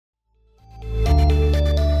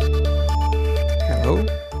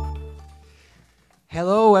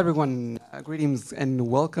everyone. Greetings and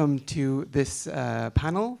welcome to this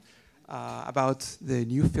panel about the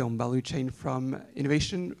new film value chain from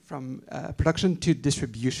innovation, from production to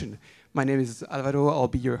distribution. My name is Alvaro. I'll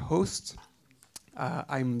be your host.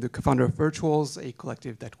 I'm the co-founder of Virtuals, a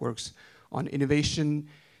collective that works on innovation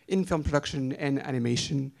in film production and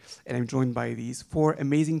animation. And I'm joined by these four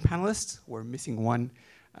amazing panelists. We're missing one.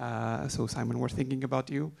 So Simon, we're thinking about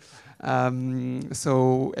you. And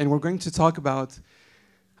we're going to talk about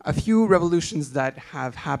a few revolutions that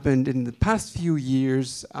have happened in the past few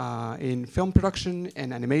years in film production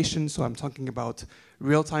and animation. So I'm talking about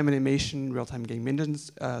real-time animation, real-time game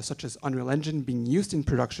engines, such as Unreal Engine being used in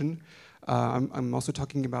production. I'm also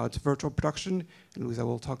talking about virtual production, and LOUISA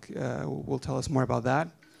will tell us more about that.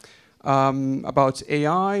 About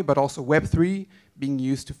AI, but also Web3 being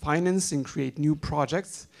used to finance and create new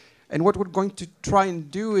projects. And what we're going to try and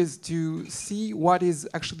do is to see what is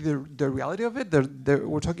actually the reality of it.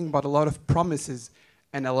 We're talking about a lot of promises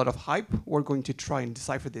and a lot of hype. We're going to try and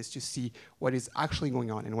decipher this to see what is actually going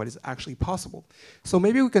on and what is actually possible. So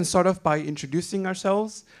maybe we can start off by introducing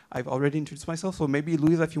ourselves. I've already introduced myself, so maybe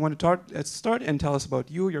LOUISA, if you want to start and tell us about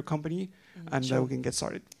you, your company, and sure. We can get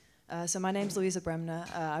started. So my name's LOUISA BREMNER.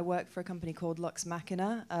 I work for a company called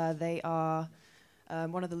LUXMACHINA. They are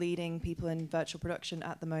one of the leading people in virtual production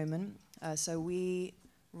at the moment. So we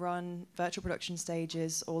run virtual production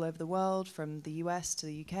stages all over the world, from the US to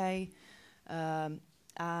the UK.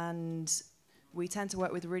 And we tend to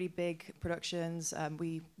work with really big productions.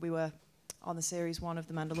 We were on the series 1 of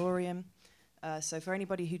The Mandalorian. So for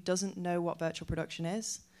anybody who doesn't know what virtual production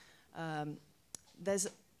is,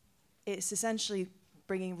 it's essentially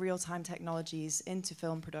bringing real-time technologies into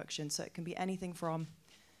film production. So it can be anything from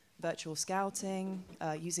virtual scouting,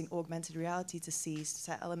 using augmented reality to see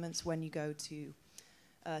set elements when you go to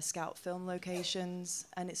scout film locations.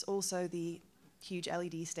 And it's also the huge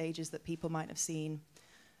LED stages that people might have seen,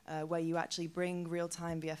 where you actually bring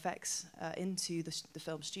real-time VFX into the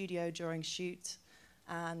film studio during shoot,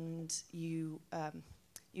 and you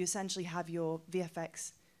essentially have your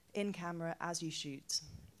VFX in camera as you shoot.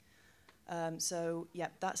 So yeah,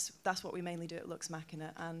 that's what we mainly do at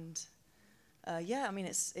LUXMACHINA, and yeah, I mean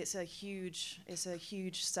it's a huge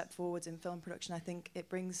step forward in film production. I think it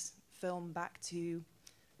brings film back to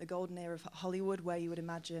the golden era of Hollywood, where you would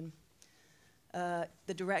imagine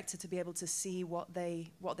the director to be able to see what they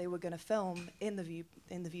were going to film in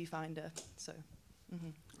the viewfinder. So.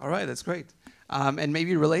 All right, that's great. And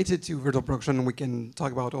maybe related to virtual production, we can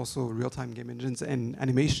talk about also real-time game engines and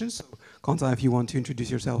animations. So, Quentin, if you want to introduce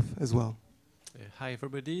yourself as well. Hi,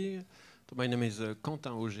 everybody. My name is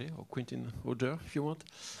Quentin Auger, or Quentin Auger, if you want.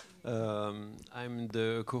 I'm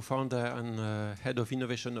the co-founder and head of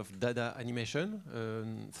innovation of Dada Animation, a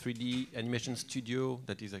 3D animation studio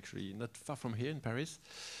that is actually not far from here in Paris.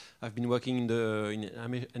 I've been working in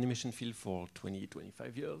the animation field for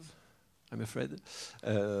 25 years. I'm afraid.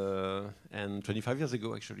 And 25 years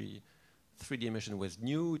ago, actually, 3D animation was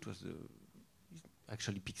new. It was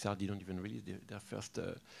actually Pixar didn't even release their first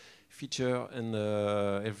feature, and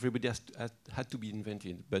everybody had to be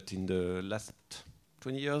invented. But in the last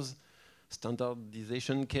 20 years,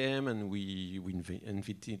 standardization came, and we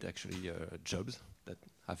invented actually jobs that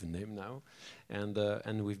have a name now,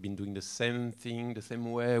 and we've been doing the same thing, the same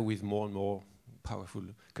way, with more and more powerful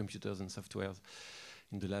computers and softwares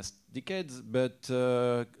in the last decades. But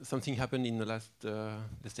something happened in the last,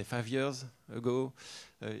 let's say, 5 years ago.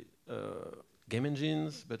 Game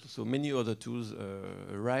engines, but also many other tools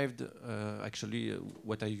arrived. Actually,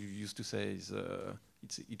 what I used to say is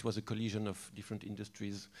it was a collision of different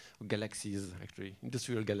industries, galaxies, actually,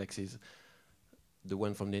 industrial galaxies. The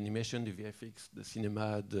one from the animation, the VFX, the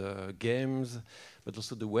cinema, the games, but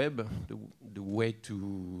also the web, the way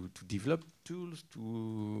to develop tools,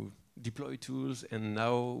 to deploy tools, and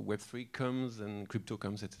now Web3 comes and crypto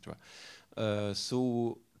comes, etc.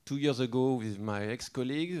 So 2 years ago, with my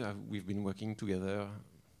ex-colleague, we've been working together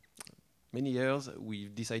many years.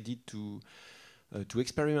 We've decided to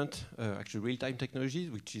experiment actually real-time technologies,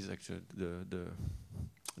 which is actually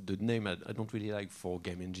the name I don't really like for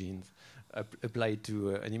game engines applied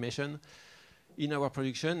to animation in our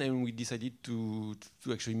production, and we decided to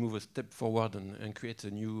actually move a step forward and create a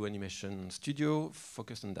new animation studio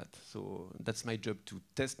focused on that. So that's my job, to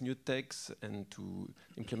test new techs and to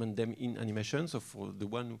implement them in animation. So for the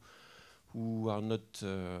one who are not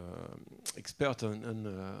expert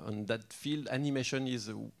on that field, animation is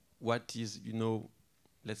what is,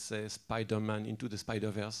 let's say, Spider-Man Into the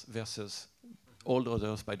Spider-Verse versus all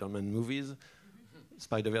other Spider-Man movies.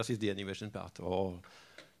 Spider-Verse is the animation part, or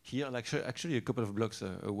here, actually a couple of blocks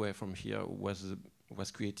away from here was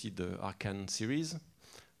created the Arcane series,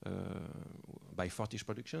 by Fortiche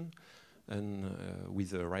Production, and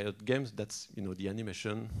with Riot Games, that's the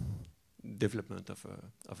animation development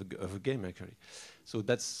of a game actually. So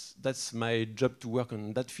that's my job to work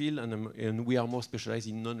on that field, and we are more specialized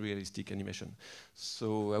in non-realistic animation.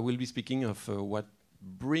 So I will be speaking of what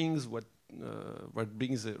brings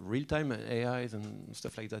real-time AIs and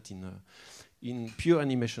stuff like that in pure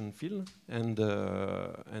animation field, and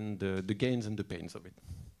the gains and the pains of it.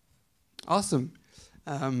 Awesome.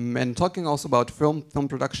 And talking also about film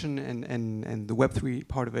production and the Web3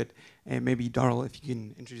 part of it, and maybe Daril, if you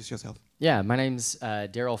can introduce yourself. Yeah, my name's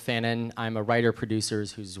DARIL FANNIN. I'm a writer-producer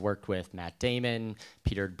who's worked with Matt Damon,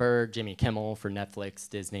 Peter Berg, Jimmy Kimmel for Netflix,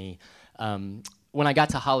 Disney. When I got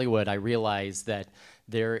to Hollywood, I realized that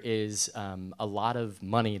there is a lot of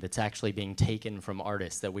money that's actually being taken from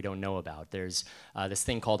artists that we don't know about. There's this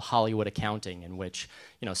thing called Hollywood accounting, in which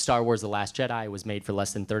Star Wars: The Last Jedi was made for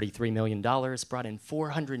less than $33 million, brought in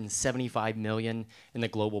 $475 million in the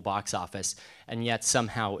global box office, and yet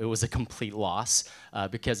somehow it was a complete loss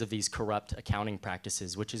because of these corrupt accounting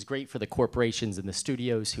practices, which is great for the corporations and the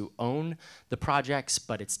studios who own the projects,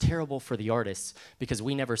 but it's terrible for the artists because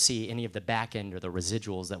we never see any of the back end or the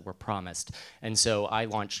residuals that were promised. And so I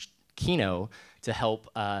launched Kino to help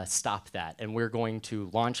stop that, and we're going to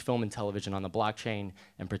launch film and television on the blockchain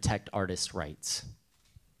and protect artists' rights.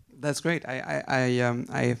 That's great.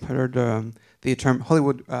 I've heard the term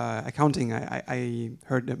Hollywood accounting. I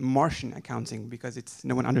heard Martian accounting because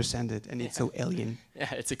no one understands it and it's so alien.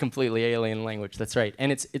 Yeah, it's a completely alien language. That's right,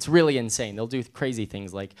 and it's really insane. They'll do crazy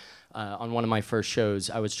things like on one of my first shows,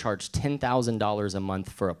 I was charged $10,000 a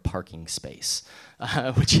month for a parking space,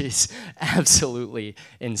 which is absolutely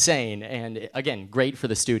insane. And again, great for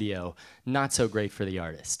the studio, not so great for the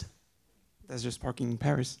artist. That's just parking in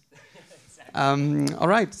Paris. All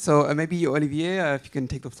right, so maybe Olivier, if you can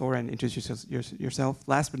take the floor and introduce yourself,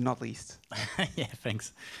 last but not least. Yeah,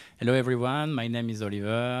 thanks. Hello everyone, my name is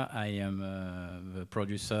Oliver. I am the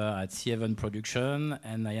producer at C7 Production,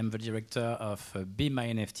 and I am the director of Be My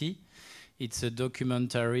NFT. It's a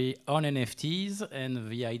documentary on NFTs, and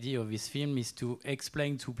the idea of this film is to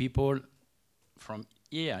explain to people from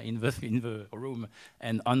here in the room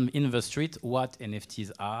and in the street what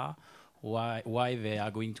NFTs are, why they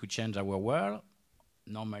are going to change our world,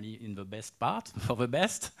 normally in the best part, for the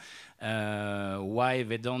best, why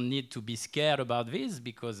they don't need to be scared about this,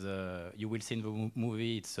 because you will see in the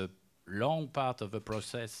movie it's a long part of the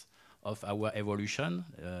process of our evolution.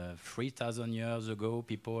 3,000 years ago,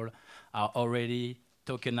 people are already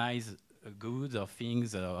tokenize goods or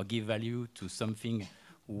things or give value to something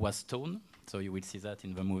was stone. So you will see that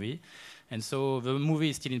in the movie. And so the movie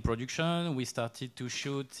is still in production. We started to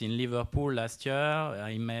shoot in Liverpool last year.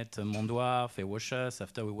 I met Mondoir, they watched us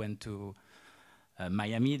after we went to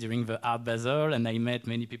Miami during the Art Basel, and I met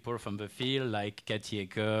many people from the field like Cathy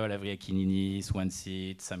Eckel, Avery Akinini,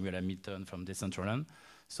 Swansea, Samuel Hamilton from Decentraland.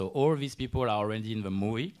 So all these people are already in the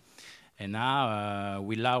movie. And now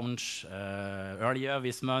we launched earlier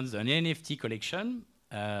this month an NFT collection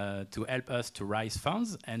to help us to raise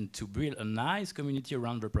funds and to build a nice community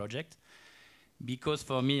around the project. Because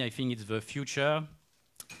for me, I think it's the future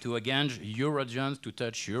to engage your audience, to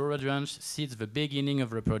touch your audience, since the beginning of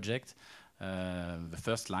the project, the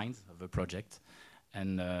first lines of the project.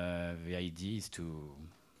 And the idea is to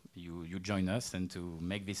you join us and to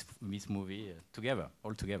make this movie together,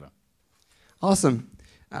 all together. Awesome.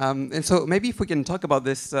 And so maybe if we can talk about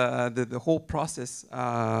this, the whole process.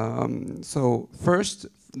 So first,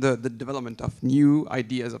 the development of new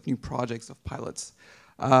ideas, of new projects, of pilots.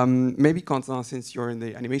 Maybe Quentin, since you're in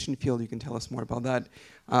the animation field, you can tell us more about that.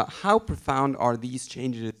 How profound are these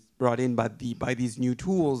changes brought in by these new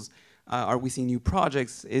tools? Are we seeing new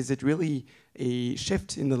projects? Is it really a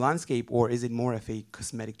shift in the landscape, or is it more of a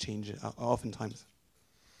cosmetic change oftentimes?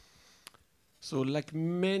 So, like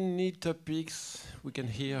many topics we can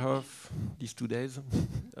hear of these 2 days,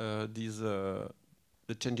 the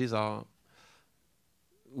changes are.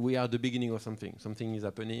 We are the beginning of something. Something is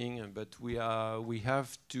happening, but we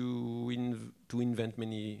have to invent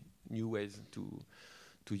many new ways to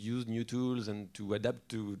use new tools and to adapt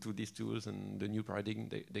to these tools and the new paradigm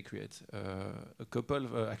they create.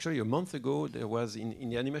 Actually a month ago, there was in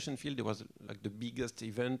the animation field, there was like the biggest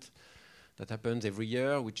event that happens every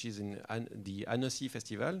year, which is in the Annecy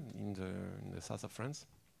Festival in the south of France.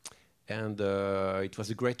 And it was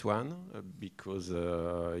a great one because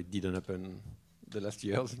it didn't happen the last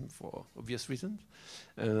years for obvious reasons,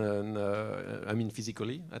 and I mean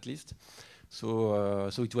physically at least. So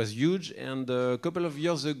it was huge. And a couple of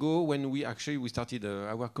years ago, when we started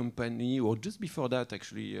our company, or just before that,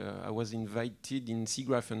 actually, I was invited in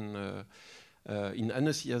SIGGRAPH in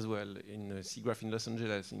Annecy as well, in SIGGRAPH in Los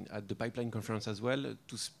Angeles, at the Pipeline conference as well,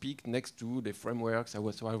 to speak next to the frameworks. I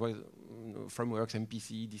was frameworks,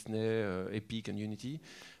 MPC, Disney, Epic, and Unity.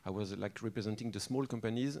 I was like representing the small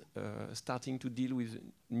companies starting to deal with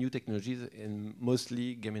new technologies and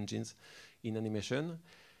mostly game engines in animation.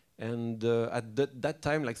 And at that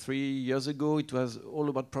time, like 3 years ago, it was all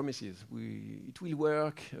about promises. It will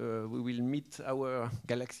work, we will meet our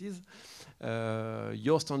galaxies.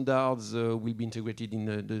 Your standards will be integrated in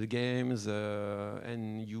the games,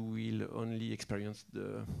 and you will only experience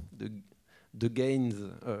the gains,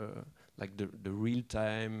 like the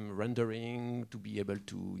real-time rendering to be able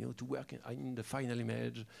to to work in the final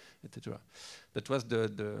image, etc. That was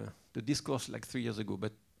the discourse like 3 years ago.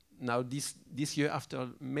 But now this year, after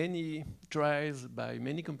many tries by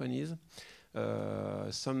many companies,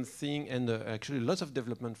 something and actually lots of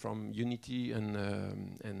development from Unity and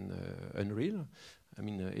Unreal. I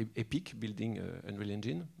mean, Epic building Unreal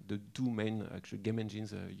Engine, the two main actual game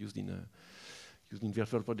engines used in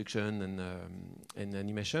virtual production and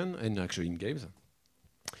animation, and actually in games.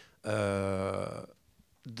 What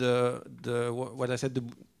I said,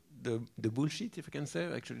 the bullshit, if I can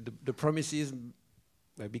say, actually the promises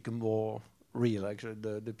become more real. Actually,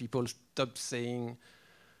 the people stop saying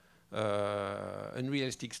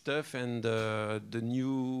unrealistic stuff, and the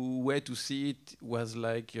new way to see it was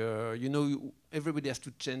like, everybody has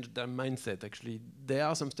to change their mindset. Actually, there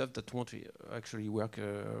are some stuff that won't actually work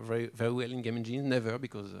very well in game engines, never,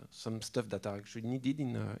 because some stuff that are actually needed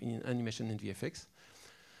in animation and VFX.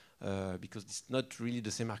 Because it's not really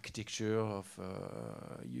the same architecture of,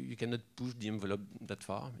 you cannot push the envelope that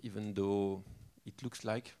far, even though it looks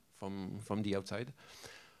like from the outside.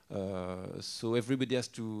 So everybody has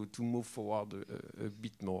to move forward a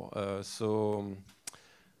bit more. So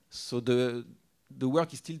the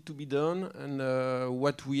work is still to be done, and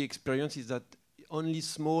what we experience is that only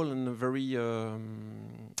small and very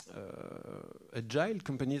agile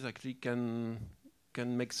companies actually can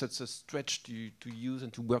make such a stretch to use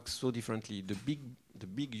and to work so differently. The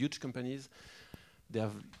big huge companies, they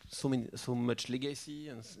have so much legacy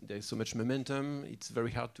and there is so much momentum. It's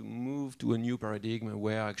very hard to move to a new paradigm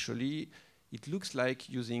where actually it looks like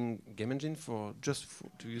using game engine to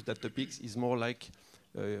use that topics is more like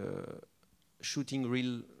shooting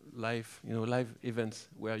real live events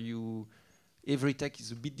where every tech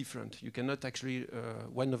is a bit different. You cannot actually.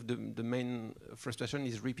 One of the main frustration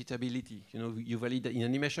is repeatability. You validate in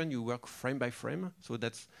animation, you work frame by frame, so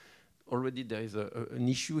that's. Already there is an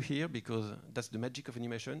issue here because that's the magic of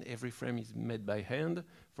animation. Every frame is made by hand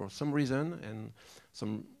for some reason, and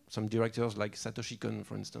some directors like Satoshi Kon,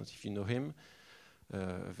 for instance, if you know him,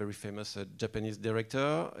 a very famous Japanese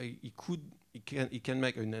director, he can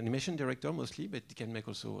make an animation director mostly, but he can make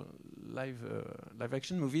also live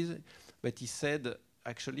action movies. But he said,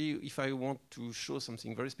 actually, if I want to show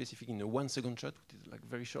something very specific in a 1 second shot, which is like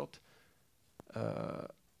very short,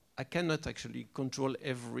 I cannot actually control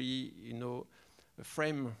every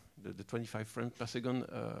frame, the 25 frames per second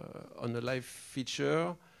on a live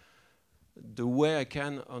feature the way I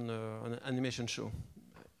can on an animation show.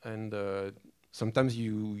 And sometimes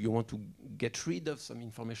you want to get rid of some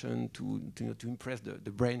information to impress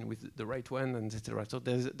the brain with the right one, and etc. So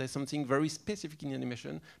there's something very specific in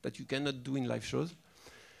animation that you cannot do in live shows,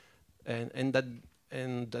 and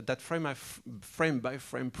that frame by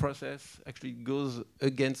frame process actually goes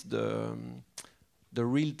against the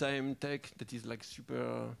real-time tech that is like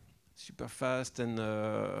super fast, and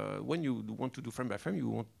when you want to do frame by frame, you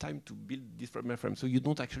want time to build this frame by frame, so you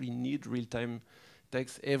don't actually need real-time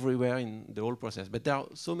text everywhere in the whole process. But there are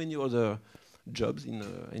so many other jobs in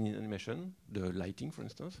animation, the lighting, for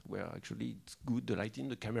instance, where actually it's good, the lighting,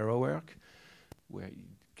 the camera work, where it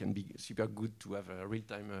can be super good to have a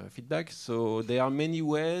real-time feedback. So there are many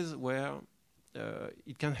ways where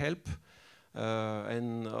it can help,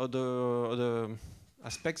 and other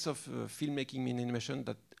aspects of filmmaking in animation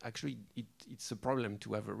that actually it's a problem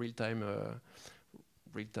to have a real-time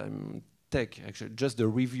tech. Actually, just the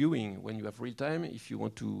reviewing when you have real-time, if you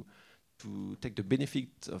want to take the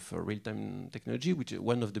benefit of real-time technology, which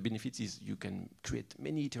one of the benefits is you can create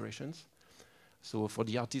many iterations. So for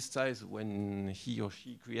the artist side, when he or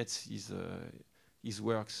she creates his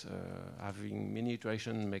works, having many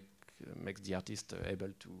iterations makes the artist able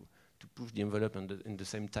to push the envelope in the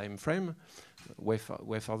same time frame, way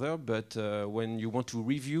further. But when you want to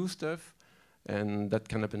review stuff, and that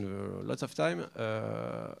can happen lots of time,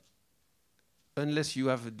 unless you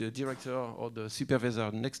have the director or the supervisor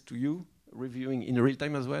next to you reviewing in real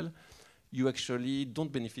time as well, you actually don't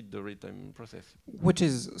benefit the real-time process. Which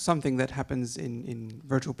is something that happens in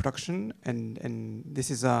virtual production, and this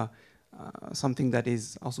is a something that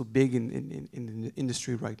is also big in the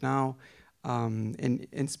industry right now.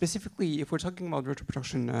 And specifically, if we're talking about virtual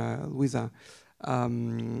production, LOUISA,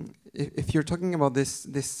 if you're talking about this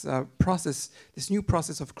new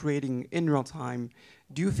process of creating in real time,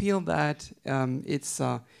 do you feel that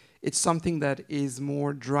it's something that is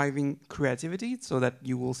more driving creativity, so that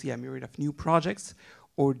you will see a myriad of new projects,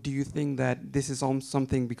 or do you think that this is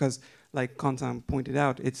something, because like Quentin pointed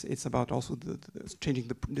out, it's about also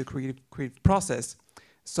changing the creative process.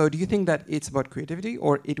 So do you think that it's about creativity,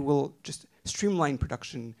 or it will just streamline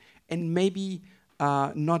production and maybe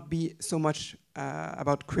not be so much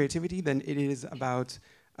about creativity than it is about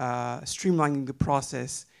streamlining the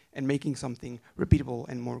process and making something repeatable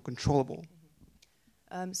and more controllable?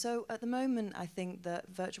 So at the moment, I think that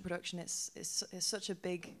virtual production is such a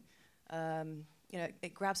big,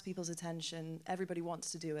 it grabs people's attention. Everybody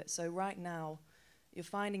wants to do it. So right now, you're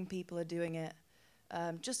finding people are doing it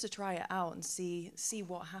just to try it out and see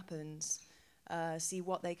what happens, see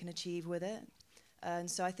what they can achieve with it.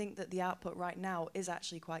 And so I think that the output right now is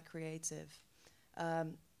actually quite creative.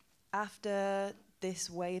 After this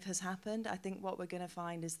wave has happened, I think what we're going to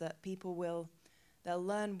find is that people they'll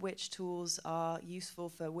learn which tools are useful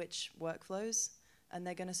for which workflows, and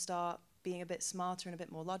they're going to start being a bit smarter and a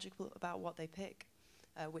bit more logical about what they pick,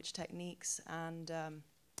 which techniques, and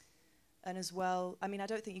as well, I mean, I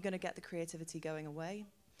don't think you're going to get the creativity going away,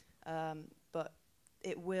 but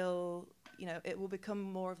it will become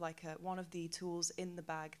more of like one of the tools in the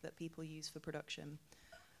bag that people use for production.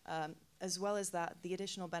 As well as that, the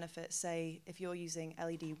additional benefits, say, if you're using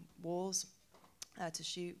LED walls to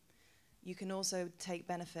shoot, you can also take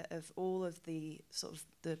benefit of all of the sort of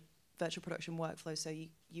the virtual production workflow. So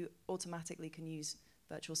you automatically can use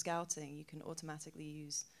virtual scouting. You can automatically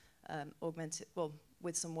use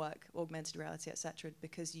with some work, augmented reality, etc.,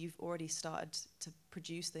 because you've already started to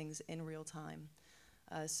produce things in real time.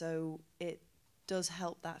 So it does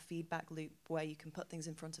help that feedback loop where you can put things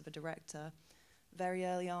in front of a director very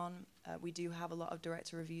early on. We do have a lot of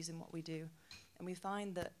director reviews in what we do, and we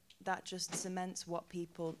find that just cements what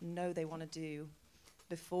people know they want to do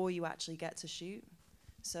before you actually get to shoot.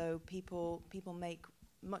 So people make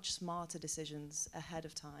much smarter decisions ahead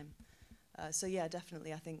of time. So yeah,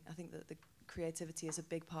 definitely, I think that the creativity is a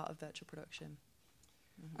big part of virtual production.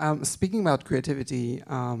 Mm-hmm. Speaking about creativity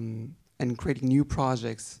and creating new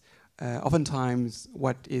projects, oftentimes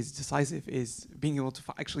what is decisive is being able to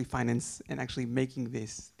actually finance and actually making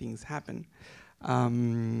these things happen.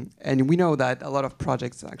 And we know that a lot of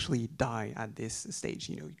projects actually die at this stage.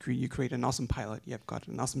 You know, you create an awesome pilot, you have got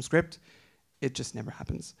an awesome script, it just never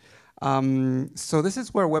happens. So this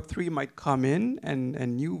is where Web3 might come in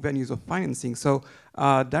and new venues of financing. So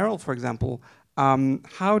DARIL, for example,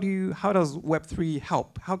 how does Web3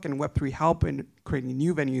 help? How can Web3 help in creating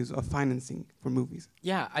new venues of financing for movies?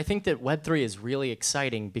 Yeah, I think that Web3 is really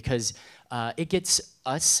exciting because it gets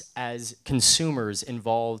us as consumers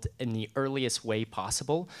involved in the earliest way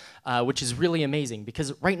possible, which is really amazing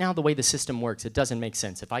because right now the way the system works, it doesn't make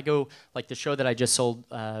sense. If I go, like the show that I just sold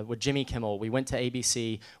with Jimmy Kimmel, we went to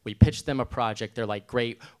ABC, we pitched them a project, they're like,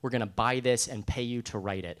 great, we're gonna buy this and pay you to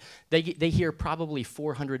write it. They hear probably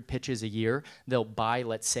 400 pitches a year, they'll buy,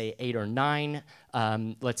 let's say, 8 or 9,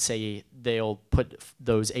 let's say they'll put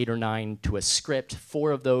those 8 or 9 to a script,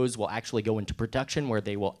 4 of those will actually go into production where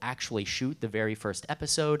they will actually shoot the very first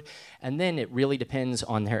episode, and then it really depends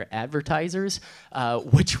on their advertisers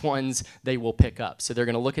which ones they will pick up. So they're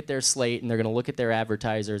going to look at their slate and they're going to look at their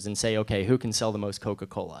advertisers and say, okay, who can sell the most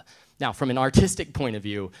Coca-Cola? Now, from an artistic point of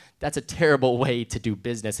view, that's a terrible way to do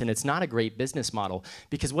business, and it's not a great business model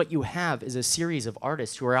because what you have is a series of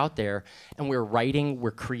artists who are out there and we're writing,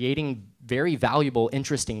 we're creating very valuable,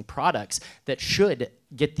 interesting products that should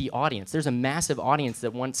get the audience. There's a massive audience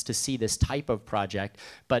that wants to see this type of project,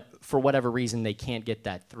 but for whatever reason, they can't get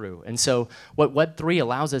that through. And so what Web3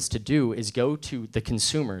 allows us to do is go to the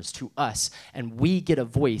consumers, to us, and we get a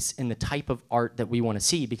voice in the type of art that we want to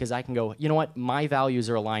see because I can go, you know what, my values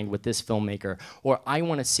are aligned with this filmmaker, or I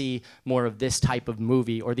want to see more of this type of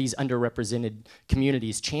movie or these underrepresented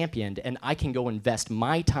communities championed, and I can go invest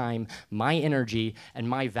my time, my energy, and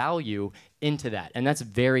my value into that, and that's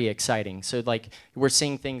very exciting. So like we're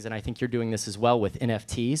seeing things, and I think you're doing this as well with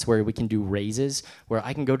NFTs, where we can do raises, where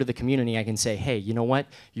I can go to the community, I can say, hey, you know what,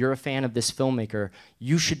 you're a fan of this filmmaker,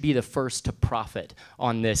 you should be the first to profit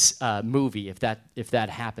on this movie if that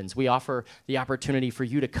happens. We offer the opportunity for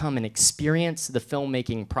you to come and experience the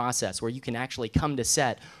filmmaking process, where you can actually come to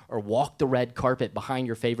set or walk the red carpet behind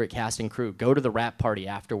your favorite cast and crew, go to the wrap party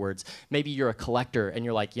afterwards. Maybe you're a collector and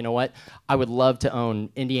you're like, you know what, I would love to own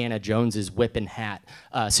Indiana Jones's whip and hat.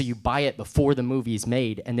 So you buy it before the movie's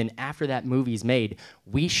made, and then after that movie's made,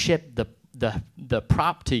 we ship the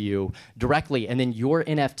prop to you directly, and then your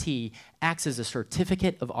NFT acts as a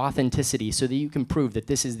certificate of authenticity so that you can prove that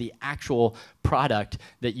this is the actual product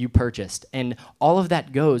that you purchased. And all of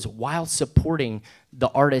that goes while supporting the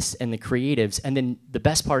artists and the creatives. And then the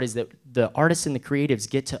best part is that the artists and the creatives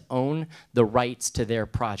get to own the rights to their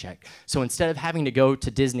project. So instead of having to go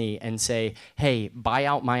to Disney and say, hey, buy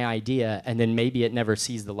out my idea, and then maybe it never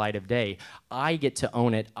sees the light of day, I get to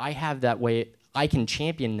own it. I have that way. I can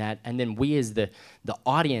champion that, and then we as the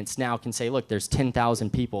audience now can say, look, there's 10,000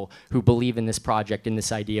 people who believe in this project, in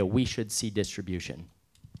this idea. We should see distribution.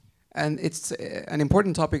 And it's an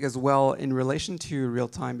important topic as well in relation to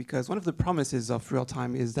real-time, because one of the promises of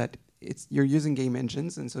real-time is that you're using game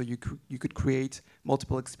engines, and so you could create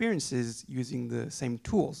multiple experiences using the same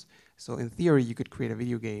tools. So in theory, you could create a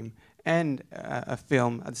video game and a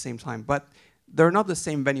film at the same time, but they're not the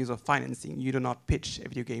same venues of financing. You do not pitch a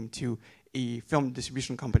video game to a film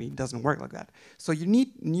distribution company. It doesn't work like that. So you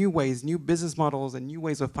need new ways, new business models, and new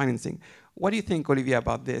ways of financing. What do you think, Olivier,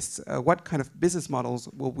 about this? What kind of business models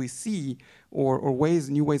will we see, or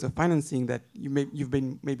new ways of financing that you've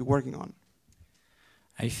been maybe working on?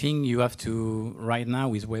 I think you have to, right now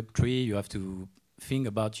with Web3, you have to think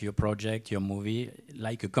about your project, your movie,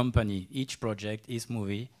 like a company. Each project is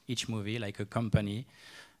each movie like a company.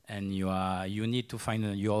 And you need to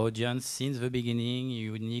find your audience since the beginning.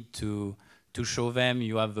 You need to show them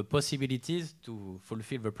you have the possibilities to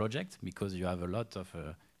fulfill the project, because you have a lot of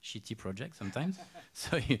shitty projects sometimes.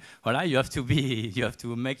 So voilà, you have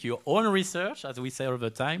to make your own research, as we say all the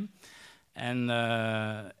time, and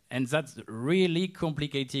that's really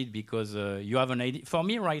complicated, because you have an idea. For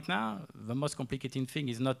me right now, the most complicating thing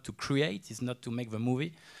is not to create, is not to make the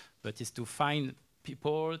movie, but is to find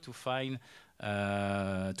people, to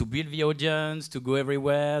build the audience, to go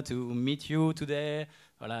everywhere, to meet you today.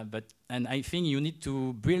 Voilà. And I think you need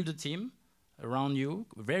to build a team around you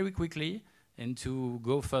very quickly and to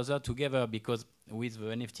go further together, because with the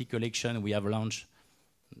NFT collection we have launched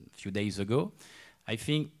a few days ago, I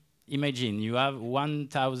think, imagine you have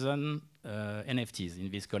 1,000 NFTs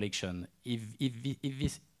in this collection.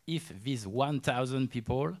 If these 1,000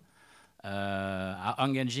 people are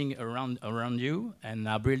engaging around you and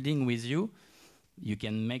are building with you, you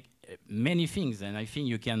can make many things. And I think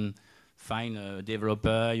you can find a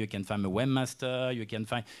developer, you can find a webmaster, you can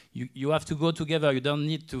find, you have to go together. You don't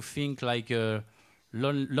need to think like a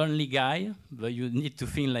lonely guy, but you need to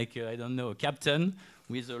think like, I don't know, a captain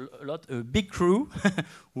with a big crew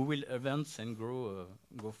who will advance and go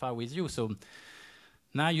far with you. So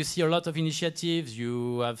now you see a lot of initiatives.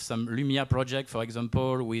 You have some Lumia project, for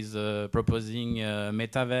example, with proposing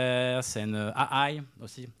Metaverse and AI.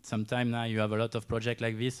 Also, sometimes now you have a lot of projects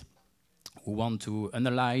like this who want to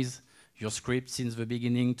analyze your script since the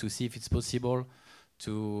beginning to see if it's possible,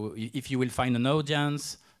 if you will find an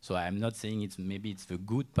audience. So I'm not saying maybe it's the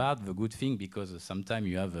good part, the good thing, because sometimes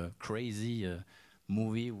you have a crazy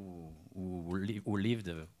movie who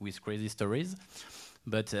lived with crazy stories.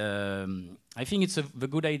 But I think it's a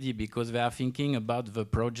good idea, because they are thinking about the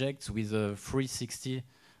project with a 360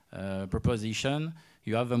 proposition.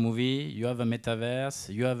 You have a movie, you have a metaverse,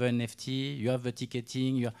 you have an NFT, you have the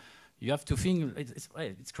ticketing. You have to think.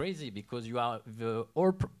 It's crazy, because you are the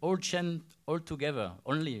all chain all together.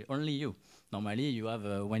 Only you. Normally, you have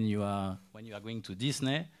when you are going to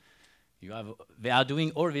Disney. They are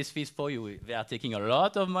doing all these fees for you. They are taking a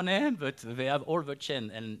lot of money, but they have all the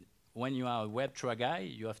chain. And when you are a Web3 guy,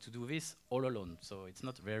 you have to do this all alone. So it's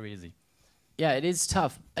not very easy. Yeah, it is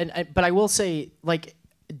tough. But I will say, like,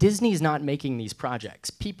 Disney's not making these projects.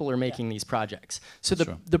 People are making these projects. So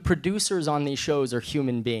the producers on these shows are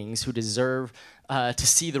human beings who deserve to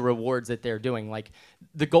see the rewards that they're doing. Like,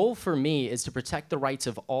 the goal for me is to protect the rights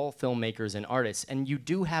of all filmmakers and artists. And you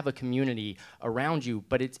do have a community around you,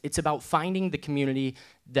 but it's about finding the community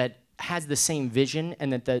that has the same vision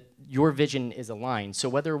and that your vision is aligned. So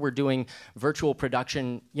whether we're doing virtual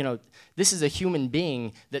production, you know, this is a human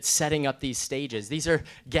being that's setting up these stages. These are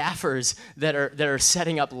gaffers that are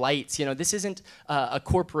setting up lights. You know, this isn't a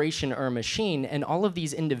corporation or a machine. And all of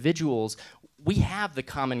these individuals, we have the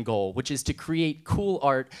common goal, which is to create cool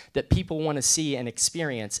art that people want to see and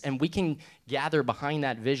experience. And we can gather behind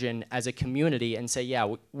that vision as a community and say,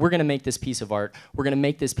 yeah, we're going to make this piece of art, we're going to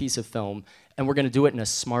make this piece of film, and we're going to do it in a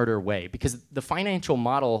smarter way. Because the financial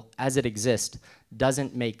model as it exists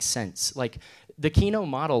doesn't make sense. Like, the Kino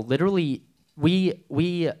model literally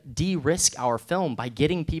we de-risk our film by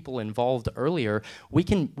getting people involved earlier. We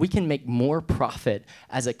can make more profit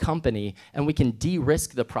as a company, and we can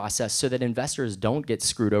de-risk the process so that investors don't get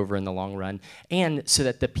screwed over in the long run, and so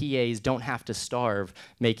that the PAs don't have to starve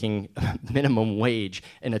making minimum wage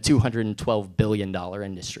in a $212 billion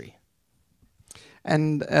industry.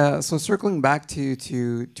 And so circling back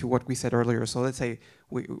to what we said earlier, so let's say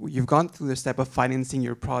you've gone through the step of financing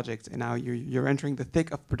your project, and now you're entering the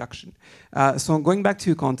thick of production. So going back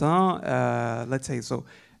to Quentin, let's say, so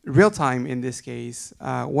real time in this case,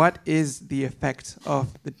 what is the effect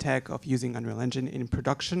of the tech of using Unreal Engine in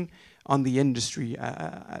production on the industry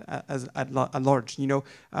at large? You know,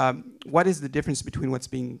 what is the difference between what's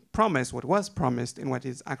being promised, what was promised, and what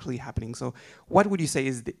is actually happening? So what would you say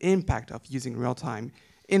is the impact of using real time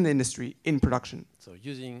in the industry in production? So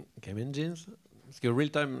using game engines, real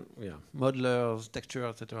time, yeah, modelers, texture,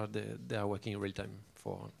 etc. They are working in real time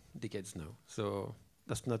for decades now. So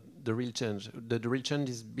that's not the real change. The real change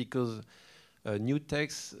is because new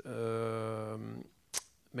text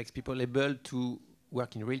makes people able to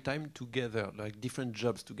work in real time together, like different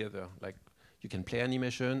jobs together. Like you can play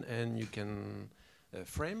animation and you can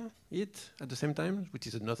frame it at the same time, which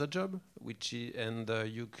is another job, and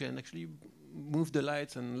you can actually move the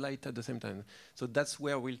lights and light at the same time. So that's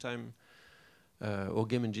where real time or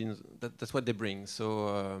game engines, that's what they bring.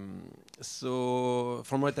 So, so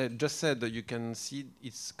from what I just said, you can see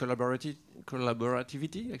its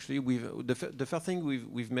collaborativity. Actually, the first thing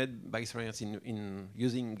we've made by experience in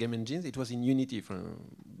using game engines, it was in Unity,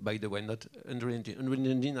 by the way, not Unreal Engine. Unreal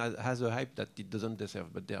Engine has a hype that it doesn't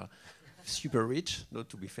deserve, but they are super rich. Not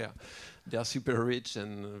to be fair, they are super rich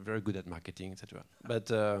and very good at marketing, etc. But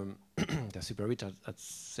they're super rich at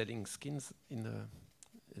selling skins in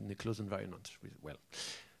a closed environment, well.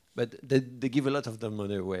 But they give a lot of their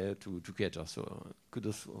money away to creators, so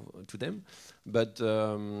kudos to them. But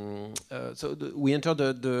so we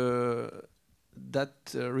entered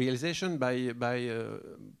that realization by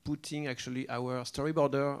putting actually our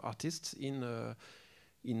storyboarder artists in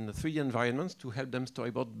 3D environments to help them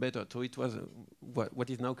storyboard better. So it was what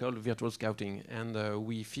is now called virtual scouting. And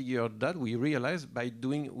we figured that, we realized by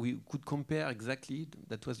doing, we could compare exactly,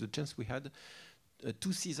 that was the chance we had,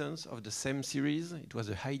 2 seasons of the same series. It was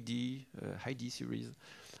a Heidi series,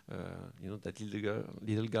 you know, that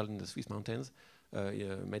little girl in the Swiss mountains,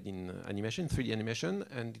 made in animation, 3D animation,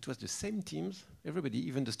 and it was the same teams, everybody,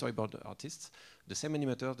 even the storyboard artists, the same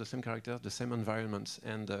animators, the same characters, the same environments,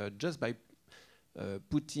 and just by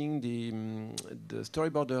putting the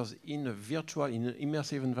storyboarders in a virtual, in an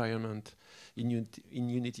immersive environment, in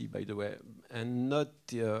Unity, by the way, and not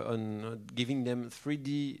on giving them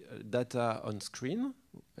 3D data on screen,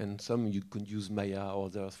 and some you could use Maya or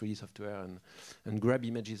other 3D software and grab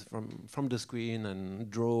images from the screen and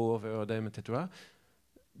draw over them, etc.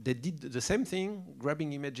 They did the same thing,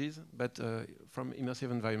 grabbing images, but from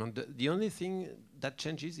immersive environment. The only thing that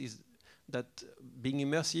changes is that being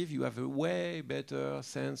immersive, you have a way better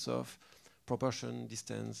sense of proportion,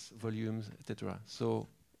 distance, volumes, etc. So,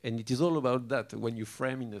 and it is all about that. When you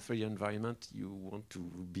frame in a 3D environment, you want to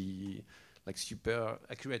be like super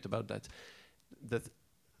accurate about that.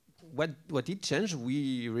 What it changed,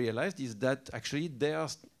 we realized, is that actually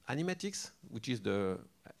there's animatics, which is the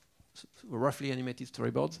roughly animated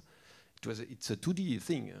storyboards. It's a 2D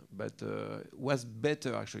thing, but was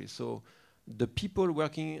better actually. So the people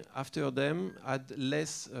working after them had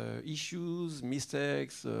less issues,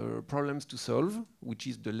 mistakes, problems to solve, which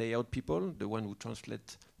is the layout people, the one who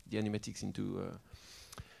translate the animatics into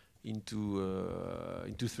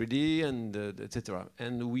 3D and etc.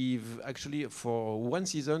 And we've actually, for 1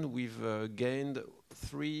 season, we've gained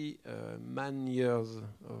 3 man-years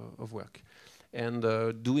of work. And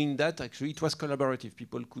doing that, actually, it was collaborative.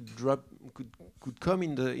 People could come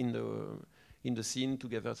in the scene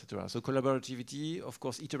together, etc. So collaborativity, of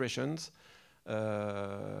course, iterations,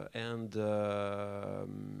 and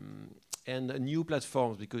new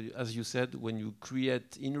platforms, because as you said, when you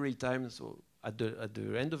create in real time, so at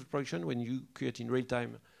the end of the production, when you create in real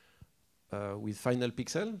time with final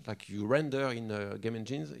pixel, like you render in game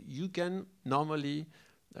engines, you can normally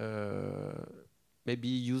maybe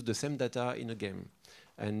use the same data in a game.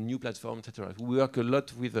 And new platforms, etc. We work a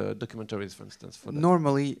lot with documentaries, for instance. For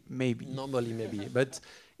Normally, maybe. Normally, maybe. But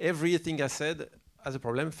everything I said has a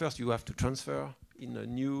problem. First, you have to transfer in a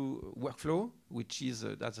new workflow, which is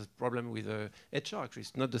that's a problem with HR. Actually,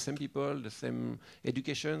 it's not the same people, the same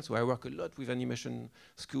education. So I work a lot with animation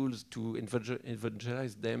schools to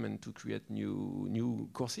evangelize them and to create new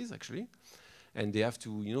courses, actually. And they have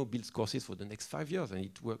to, you know, build courses for the next 5 years, and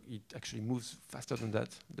it actually moves faster than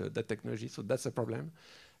that, that technology. So that's a problem.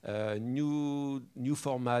 new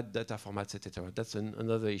format, data formats, etc. That's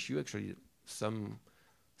another issue. Actually, some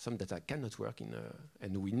data cannot work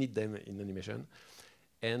and we need them in animation.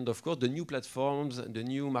 And of course, the new platforms, the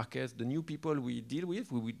new markets, the new people we deal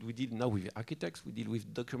with. We deal now with architects, we deal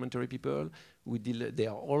with documentary people, they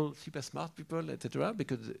are all super smart people, etc.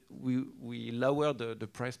 Because we lower the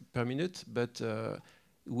price per minute, but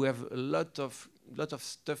we have a lot of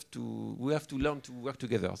stuff we have to learn to work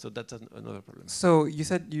together. So that's another problem. So you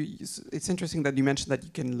said it's interesting that you mentioned that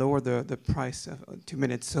you can lower the price of 2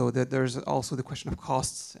 minutes. So that there's also the question of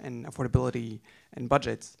costs and affordability and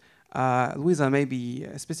budgets. LOUISA, maybe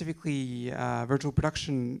specifically virtual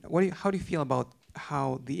production, how do you feel about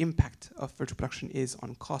how the impact of virtual production is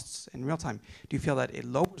on costs in real time? Do you feel that it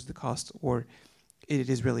lowers the cost, or it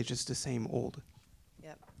is really just the same old?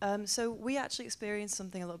 Yeah. So we actually experienced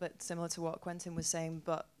something a little bit similar to what Quentin was saying,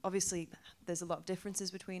 but obviously there's a lot of differences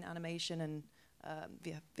between animation and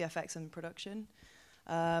VFX and production.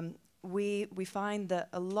 We find that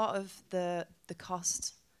a lot of the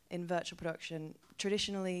cost in virtual production,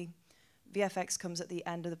 traditionally, VFX comes at the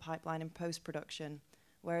end of the pipeline in post-production,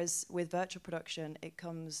 whereas with virtual production, it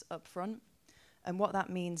comes up front. And what that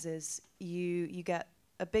means is you get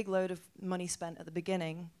a big load of money spent at the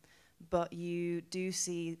beginning, but you do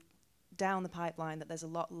see down the pipeline that there's a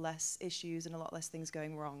lot less issues and a lot less things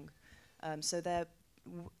going wrong. So there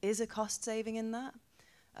is a cost saving in that,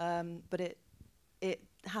 but it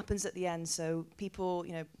happens at the end. So people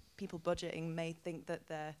budgeting may think that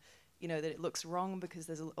that it looks wrong because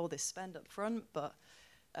there's all this spend up front, but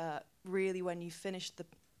really when you finish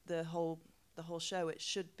the whole show, there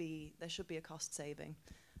should be a cost saving.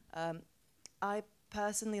 I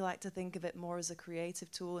personally like to think of it more as a creative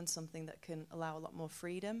tool and something that can allow a lot more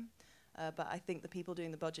freedom, but I think the people doing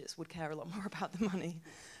the budgets would care a lot more about the money.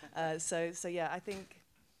 So yeah, I think,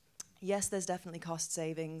 yes, there's definitely cost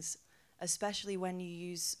savings, especially when you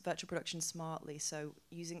use virtual production smartly, so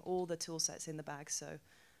using all the tool sets in the bag. So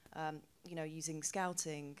using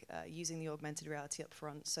scouting, using the augmented reality up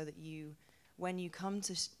front, so that when you come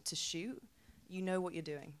to shoot, you know what you're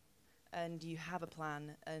doing, and you have a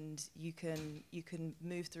plan, and you can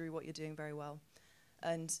move through what you're doing very well.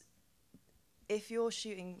 And if you're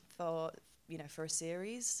shooting for a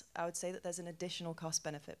series, I would say that there's an additional cost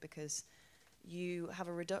benefit because you have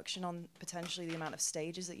a reduction on potentially the amount of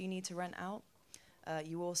stages that you need to rent out.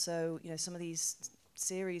 You also, some of these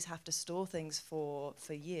series have to store things for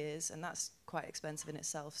years, and that's quite expensive in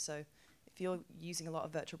itself. So if you're using a lot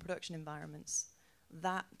of virtual production environments,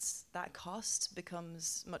 that cost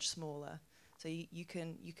becomes much smaller. So you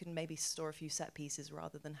can maybe store a few set pieces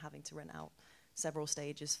rather than having to rent out several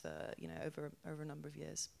stages for over a number of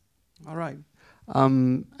years. All right.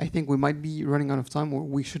 I think we might be running out of time, or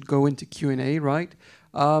we should go into Q&A, right?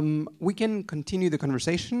 We can continue the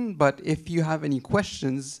conversation, but if you have any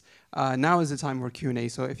questions, now is the time for Q&A.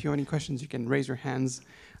 So if you have any questions, you can raise your hands,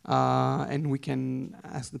 and we can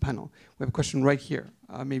ask the panel. We have a question right here.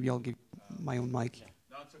 Maybe I'll give my own mic.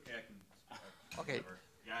 No, it's okay. I can. Okay.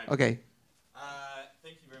 Yeah, okay.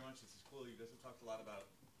 Thank you very much. This is cool. You guys have talked a lot about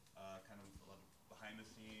kind of a lot of behind the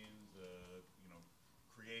scenes,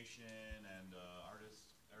 creation and artist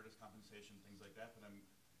compensation, things like that. But I'm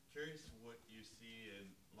curious what you see in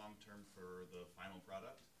long term for the final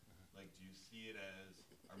product. Like, do you see it as,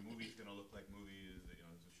 are movies going to look like movies?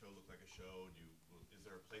 Does the show look like a show? Is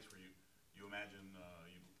there a place where you imagine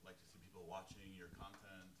you'd like to see people watching your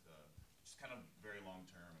content? Just kind of very long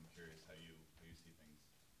term. I'm curious how you see things.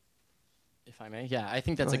 If I may, yeah, I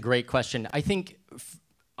think that's a great question. I think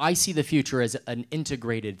I see the future as an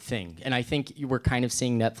integrated thing, and I think we're kind of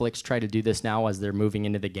seeing Netflix try to do this now as they're moving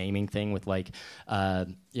into the gaming thing with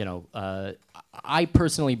I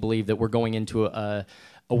personally believe that we're going into a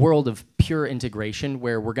world of pure integration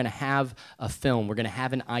where we're going to have a film, we're going to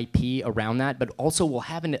have an IP around that, but also we'll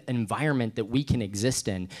have an environment that we can exist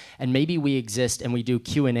in. And maybe we exist and we do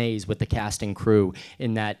Q&As with the cast and crew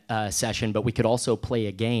in that session, but we could also play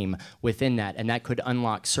a game within that, and that could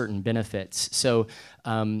unlock certain benefits. So,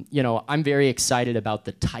 I'm very excited about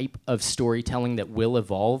the type of storytelling that will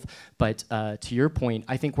evolve, but to your point,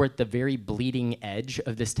 I think we're at the very bleeding edge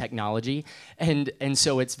of this technology, and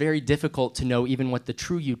so it's very difficult to know even what the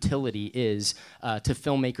true utility is to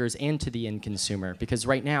filmmakers and to the end consumer, because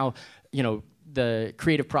right now, the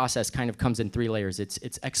creative process kind of comes in 3 layers.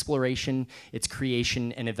 It's exploration, it's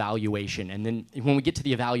creation, and evaluation. And then when we get to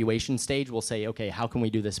the evaluation stage, we'll say, okay, how can we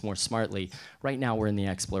do this more smartly? Right now, we're in the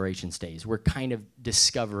exploration stage. We're kind of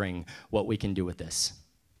discovering what we can do with this.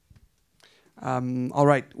 All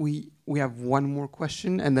right, we have one more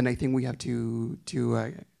question, and then I think we have to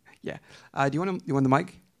yeah. Do you want the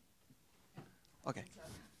mic? Okay.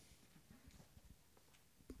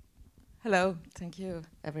 Hello, thank you,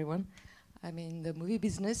 everyone. I'm in the movie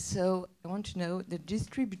business, so I want to know the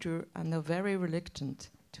distributor are now very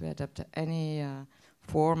reluctant to adopt any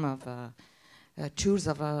form of tools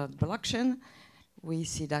of production. We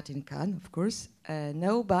see that in Cannes, of course.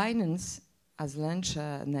 Now Binance has launched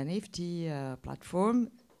an NFT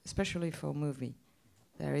platform, especially for movie.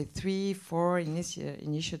 There are 3-4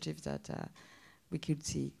 initiatives that we could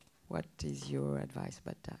see. What is your advice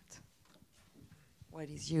about that? What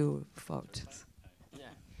is your thought?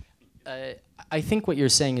 I think what you're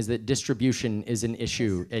saying is that distribution is an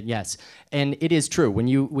issue, and yes, and it is true. When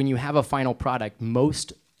you have a final product,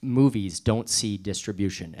 most movies don't see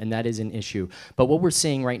distribution, and that is an issue. But what we're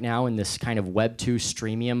seeing right now in this kind of Web 2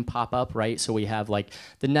 streamium pop up, right? So we have like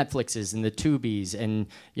the Netflixes and the Tubies, and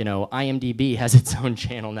IMDb has its own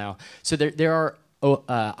channel now. So there are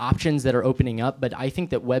options that are opening up, but I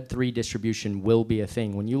think that Web3 distribution will be a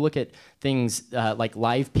thing. When you look at things like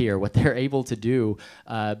LivePeer, what they're able to do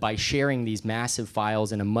by sharing these massive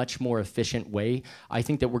files in a much more efficient way, I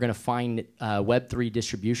think that we're going to find Web3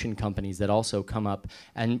 distribution companies that also come up.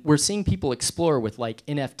 And we're seeing people explore with like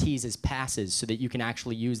NFTs as passes so that you can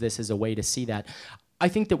actually use this as a way to see that. I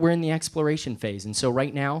think that we're in the exploration phase, and so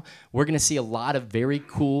right now we're going to see a lot of very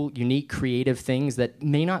cool, unique, creative things that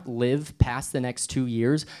may not live past the next 2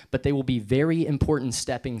 years, but they will be very important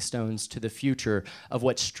stepping stones to the future of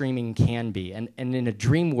what streaming can be. And in a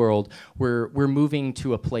dream world, we're moving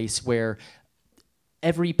to a place where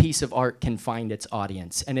every piece of art can find its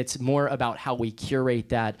audience, and it's more about how we curate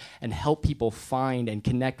that and help people find and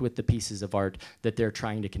connect with the pieces of art that they're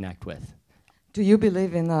trying to connect with. Do you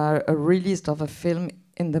believe in a release of a film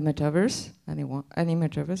in the metaverse? Any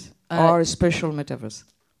metaverse? Or a special metaverse?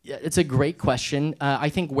 Yeah, it's a great question. I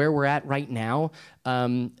think where we're at right now,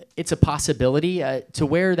 it's a possibility. To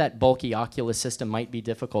wear that bulky Oculus system might be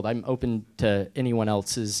difficult. I'm open to anyone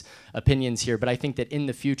else's opinions here, but I think that in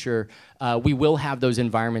the future, we will have those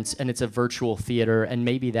environments, and it's a virtual theater, and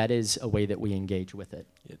maybe that is a way that we engage with it.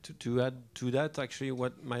 Yeah, to add to that, actually,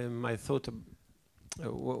 what my thought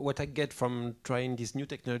what I get from trying this new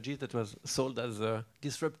technology that was sold as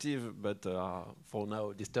disruptive, but for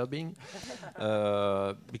now disturbing,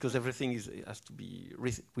 because everything has to be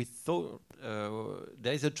with thought.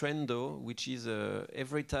 There is a trend, though, which is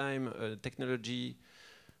every time technology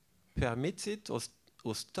permits it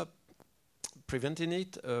or stop preventing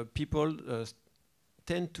it, people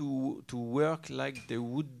tend to work like they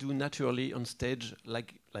would do naturally on stage,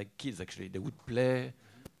 like kids. Actually, they would play.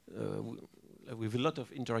 With a lot of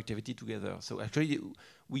interactivity together. So actually,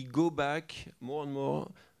 we go back more and more,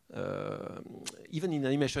 even in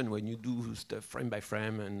animation, when you do stuff frame by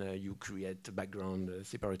frame and you create a background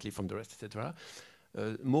separately from the rest, etc.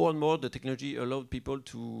 More and more, the technology allowed people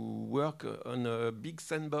to work on a big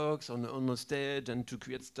sandbox, on a stage, and to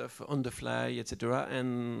create stuff on the fly, etc.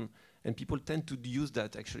 And people tend to use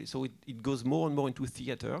that, actually. So it goes more and more into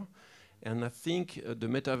theater. And I think the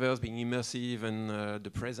metaverse being immersive and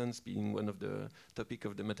the presence being one of the topic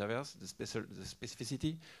of the metaverse, the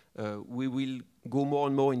specificity, we will go more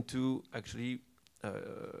and more into actually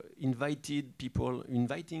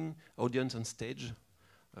inviting audience on stage.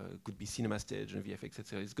 Could be cinema stage and VFX,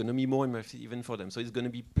 etc. It's going to be more immersive even for them. So it's going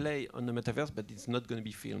to be play on the metaverse, but it's not going to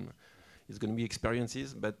be film. It's going to be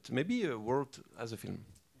experiences, but maybe a world as a film.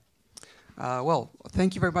 Well,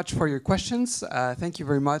 thank you very much for your questions. Thank you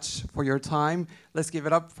very much for your time. Let's give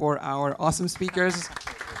it up for our awesome speakers.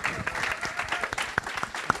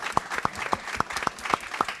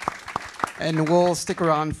 And we'll stick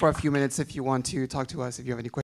around for a few minutes if you want to talk to us, if you have any questions.